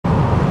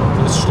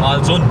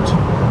Stralsund.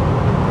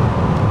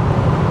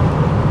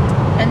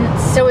 And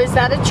so is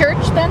that a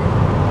church then?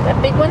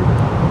 That big one?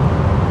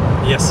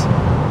 Yes.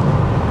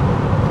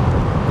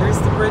 There's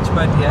the bridge,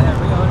 my dear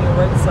Henry, on your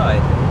right side.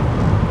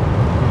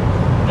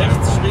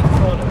 Next schräg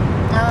vorne.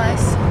 Oh, I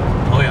see.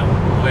 Oh yeah.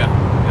 Oh yeah.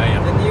 Yeah,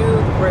 yeah. The new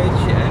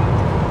bridge,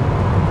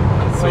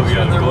 and So we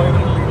are going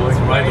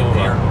right over.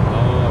 there.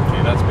 Oh,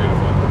 okay, that's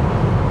beautiful.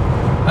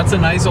 That's a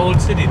nice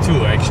old city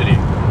too, actually.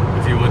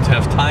 If you would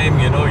have time,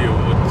 you know, you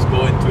would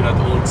go into that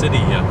old city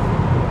here.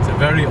 It's a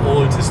very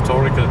old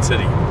historical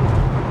city.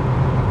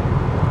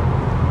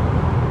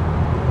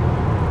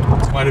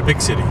 It's quite a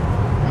big city.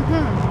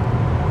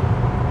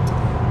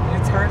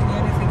 It's hardly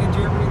anything in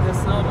Germany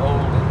that's not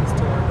old and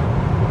historical.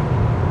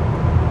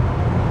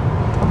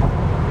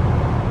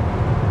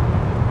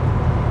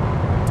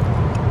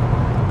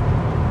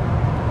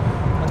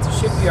 That's a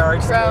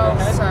shipyard straight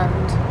ahead.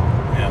 Stralsund.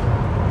 Yeah.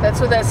 That's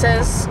what that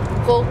says.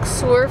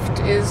 Volkswerft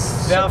is...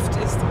 Werft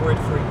is the word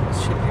for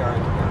shipyard.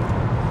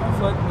 Yeah.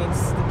 Volk means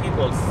the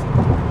peoples,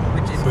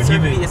 which So here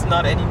certainly we- is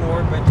not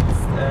anymore, but it's...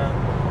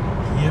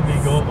 Here we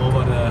go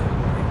over the.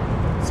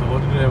 So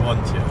what do they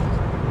want here?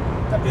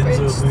 the bridge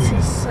Insel to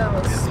Rugen.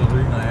 south. Insel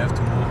Rugen, I have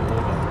to move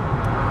over.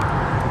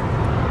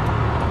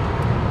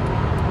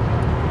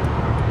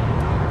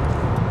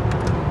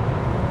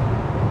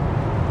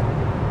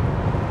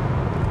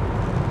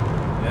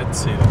 Let's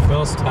see, the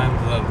first time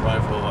that I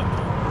drive over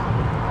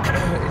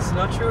now. It's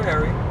not true,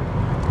 Harry.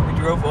 We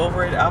drove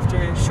over it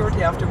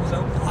shortly after it was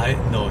open.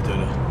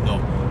 No.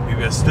 We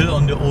were still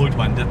on the old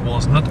one. That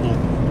was not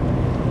open.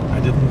 I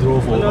didn't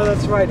drove over. No,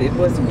 that's right. It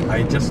was.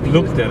 I just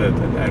looked at it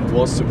and I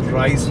was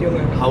surprised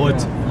how it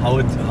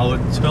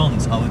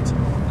turns, how it.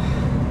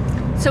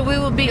 So we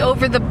will be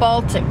over the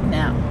Baltic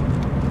now.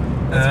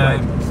 That's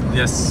right.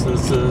 Yes,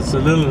 it's a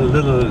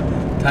little,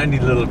 tiny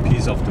little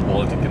piece of the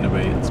Baltic in a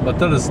way. But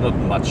that is not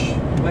much.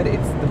 But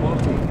it's the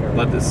Baltic. Harry.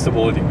 But it's the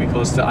Baltic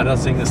because the other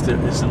thing is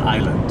an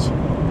island.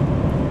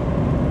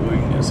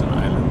 Rugen is an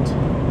island.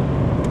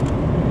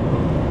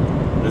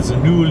 It's a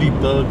newly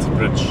built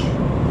bridge.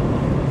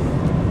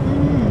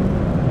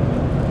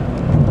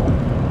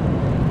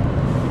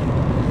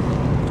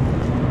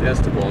 There's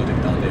the Baltic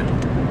down there.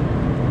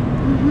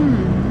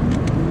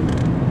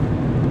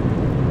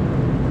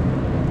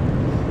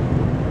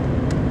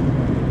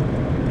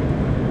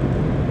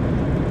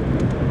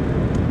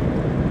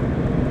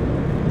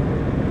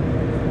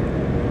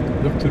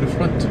 Look to the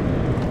front.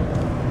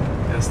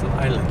 There's the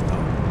island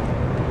now.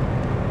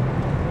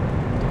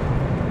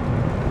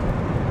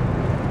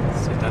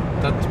 See,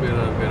 that's where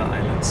the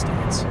island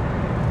starts.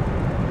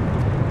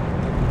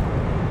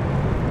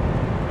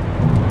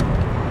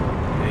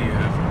 There you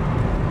have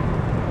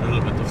a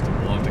little bit of the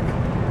Baltic.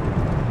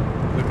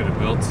 Look at the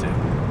birds there.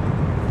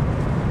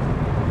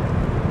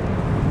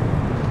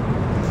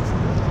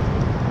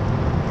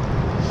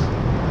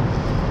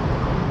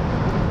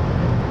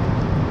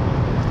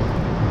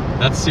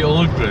 That's the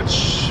old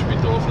bridge we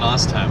drove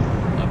last time.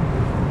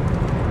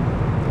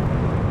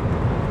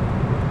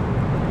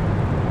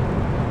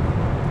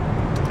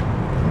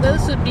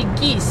 Those would be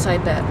geese, I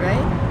bet,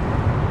 right?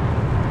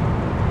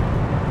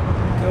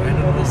 Going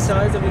on the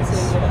size of it,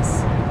 say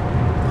yes.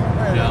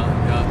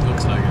 Yeah, it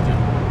looks like it, yeah.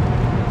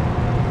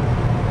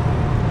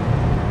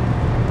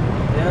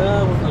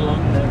 Yeah, with a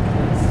long neck.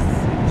 That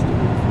seems to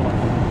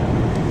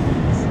be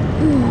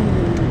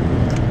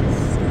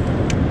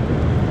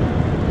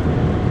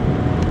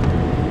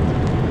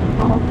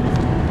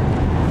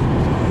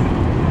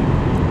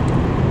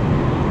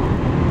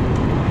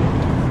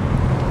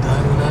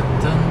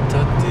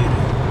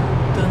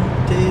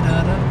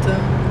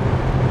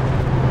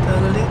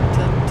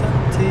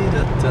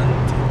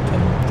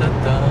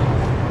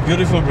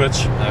Beautiful bridge,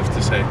 I have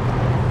to say.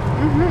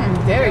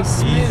 Very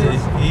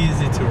smooth.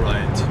 Easy to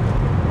ride.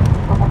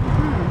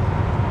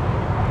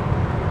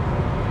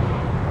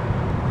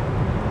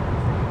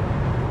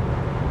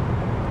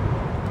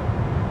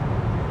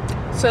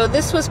 So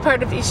this was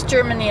part of East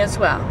Germany as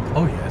well.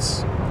 Oh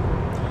yes.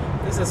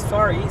 This is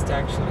Far East,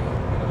 actually.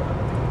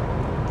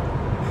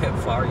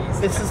 Far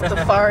East. This is the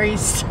Far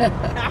East. See,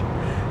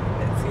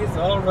 it's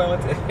all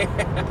relative.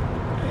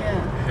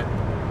 Yeah.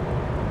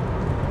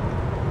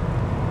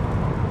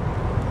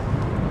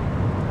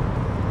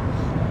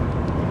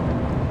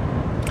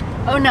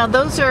 Oh, now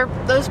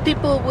those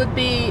people would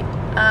be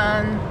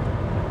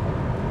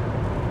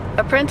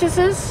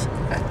apprentices?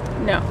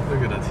 No.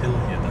 Look at that hill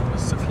here, that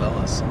was the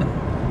flowers.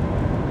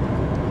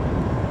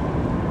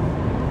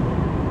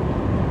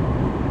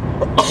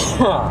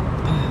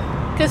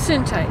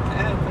 Gesundheit.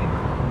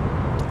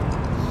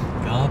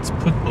 Guards,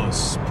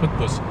 Putbus.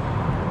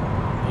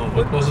 Oh,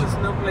 what was it? There's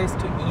no place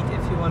to eat.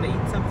 If you want to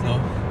eat something,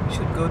 No. you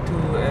should go to.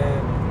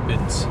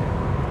 Bins.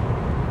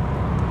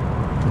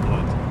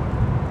 What?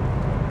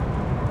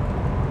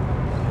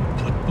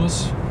 Putbus?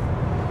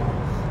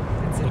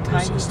 It's a Putbus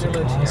tiny is the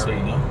village castle,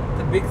 area. no?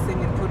 The big thing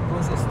in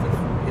Putbus is the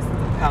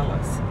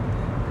palace,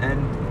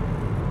 and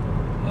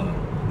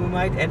we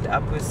might end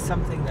up with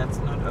something that's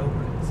not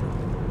open. So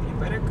you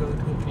better go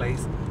to a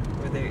place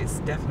where there is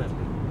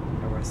definitely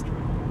a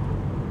restaurant.